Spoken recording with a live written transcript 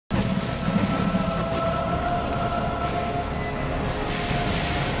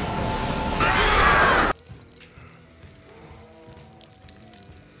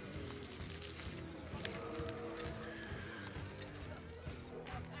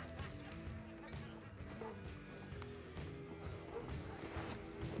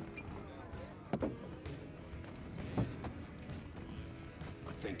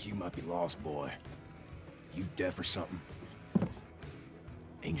like you might be lost, boy. You deaf or something?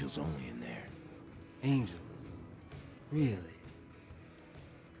 Angels only in there. Angels? Really?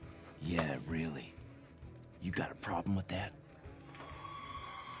 Yeah, really. You got a problem with that?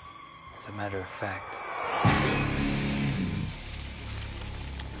 As a matter of fact.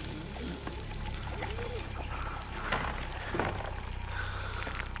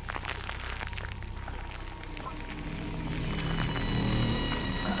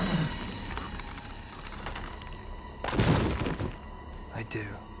 I do.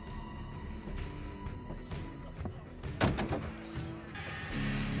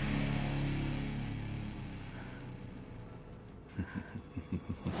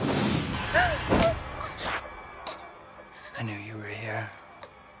 I knew you were here.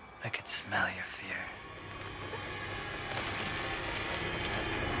 I could smell your fear.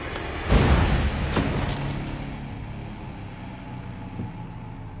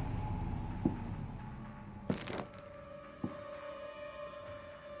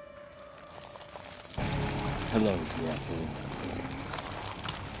 Hello, Russell.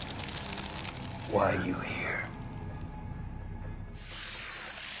 Why are you here?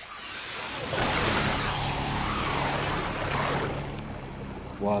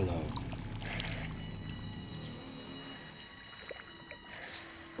 Wallow.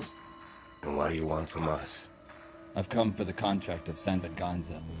 And what do you want from us? I've come for the contract of San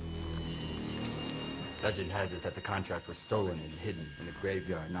Venganza. Legend has it that the contract was stolen and hidden in a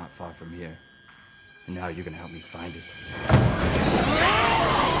graveyard not far from here. And now you're gonna help me find it.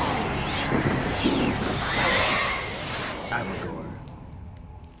 Amador.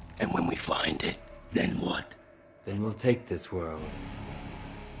 And when we find it, then what? Then we'll take this world.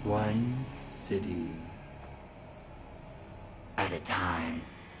 One city at a time.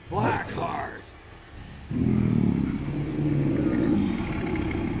 Blackheart!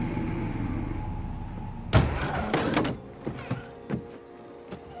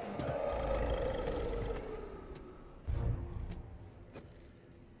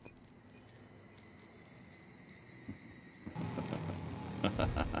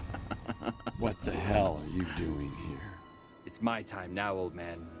 What the hell are you doing here? It's my time now, old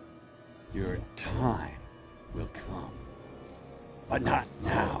man. Your time will come. But not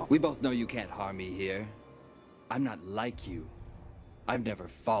now. We both know you can't harm me here. I'm not like you. I've never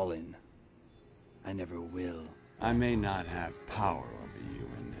fallen. I never will. I may not have power over you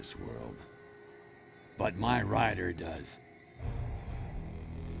in this world, but my rider does.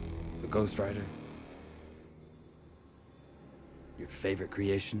 The Ghost Rider? Your favorite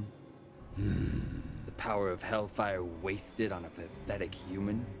creation? The power of hellfire wasted on a pathetic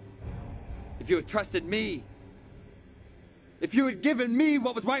human? If you had trusted me, if you had given me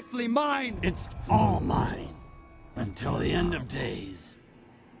what was rightfully mine! It's all mine until the end of days.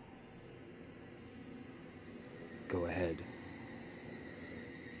 Go ahead.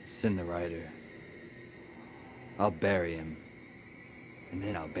 Send the rider. I'll bury him. And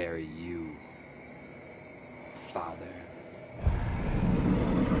then I'll bury you, Father.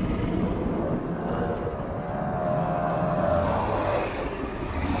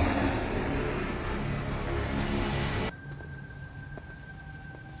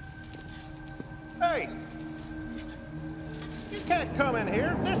 Hey! You can't come in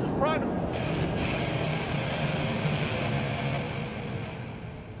here. This is private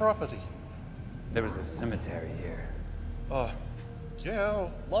property. There was a cemetery here. Yeah,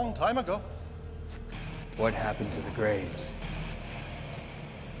 a long time ago. What happened to the graves?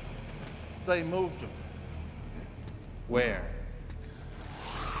 They moved them. Where?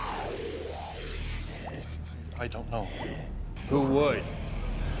 I don't know. Who would?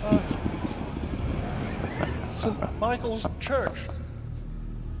 St. Michael's Church.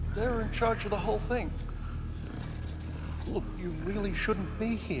 They're in charge of the whole thing. Look, you really shouldn't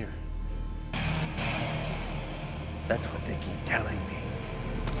be here. That's what they keep telling me.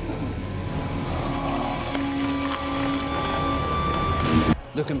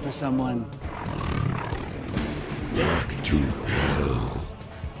 Looking for someone? Back to hell.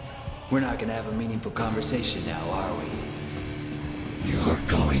 We're not gonna have a meaningful conversation now, are we? You're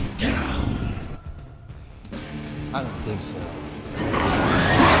going down. I don't think so.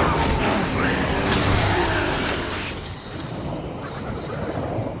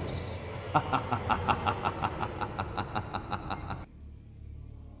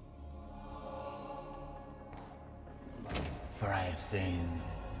 For I have sinned.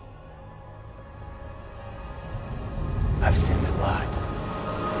 I've sinned a lot.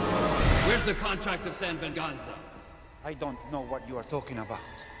 Where's the contract of San Venganza? I don't know what you are talking about.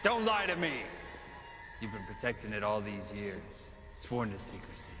 Don't lie to me! You've been protecting it all these years. Sworn to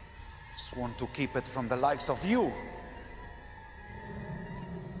secrecy. Sworn to keep it from the likes of you.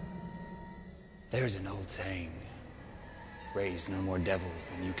 There's an old saying, raise no more devils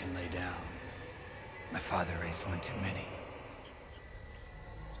than you can lay down. My father raised one too many.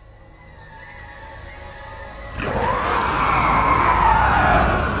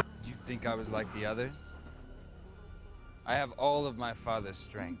 Do you think I was like the others? I have all of my father's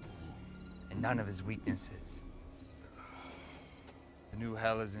strengths, and none of his weaknesses. The new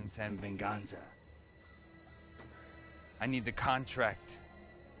hell is in San Venganza. I need the contract.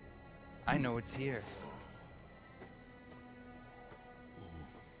 I know it's here.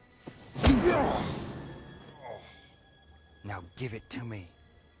 Now give it to me.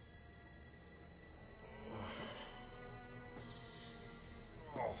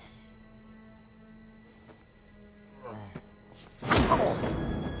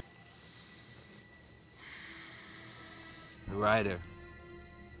 The rider.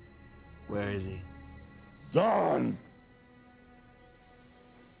 Where is he? Gone!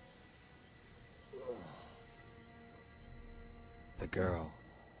 The girl.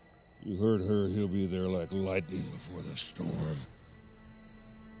 You heard her, he'll be there like lightning before the storm.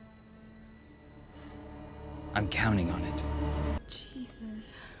 I'm counting on it.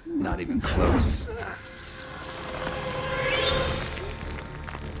 Jesus. Not even close.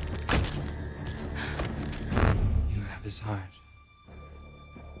 You have his heart.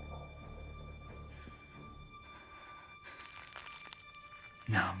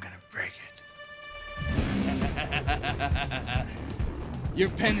 Now I'm gonna break it. Your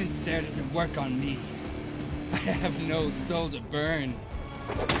penance stare doesn't work on me. I have no soul to burn.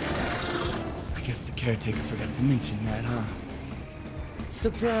 I guess the caretaker forgot to mention that, huh?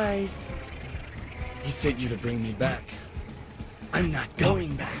 Surprise! He sent you to bring me back. I'm not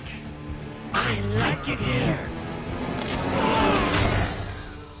going back. I like it here.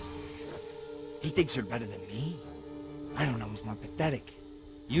 He thinks you're better than me? I don't know who's more pathetic.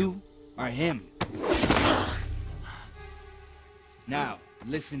 You or him? Now,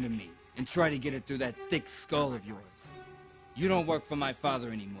 listen to me and try to get it through that thick skull of yours. You don't work for my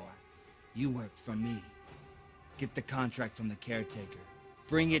father anymore. You work for me. Get the contract from the caretaker.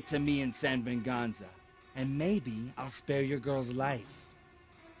 Bring it to me in San Venganza. And maybe I'll spare your girl's life.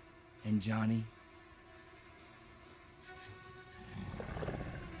 And Johnny?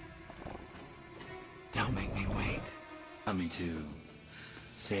 Don't make me wait. Coming to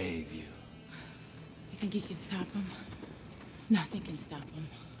save you. You think you can stop him? Nothing can stop him.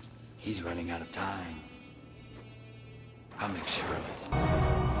 He's running out of time. I'll make sure of it.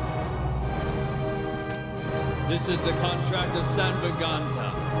 This is the contract of San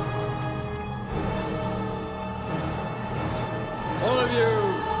Venganza. All of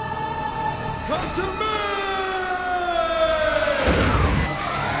you, come to me!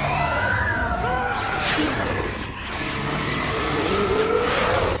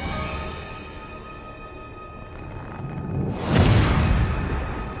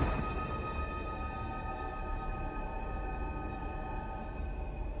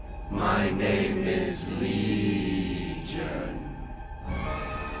 My name is Legion,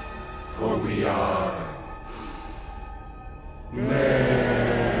 for we are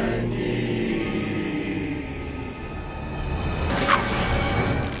many.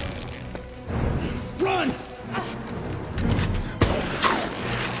 Run!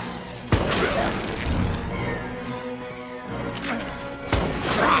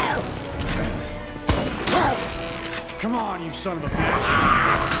 Come on, you son of a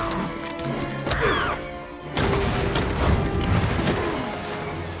bitch!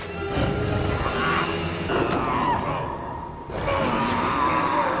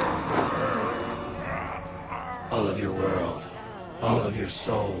 All of your world, all of your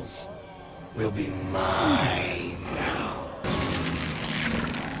souls will be mine now.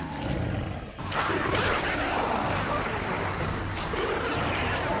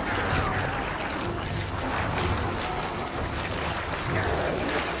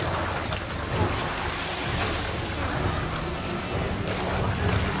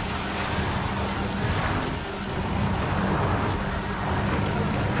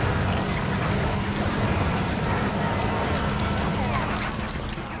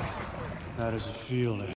 How does it feel to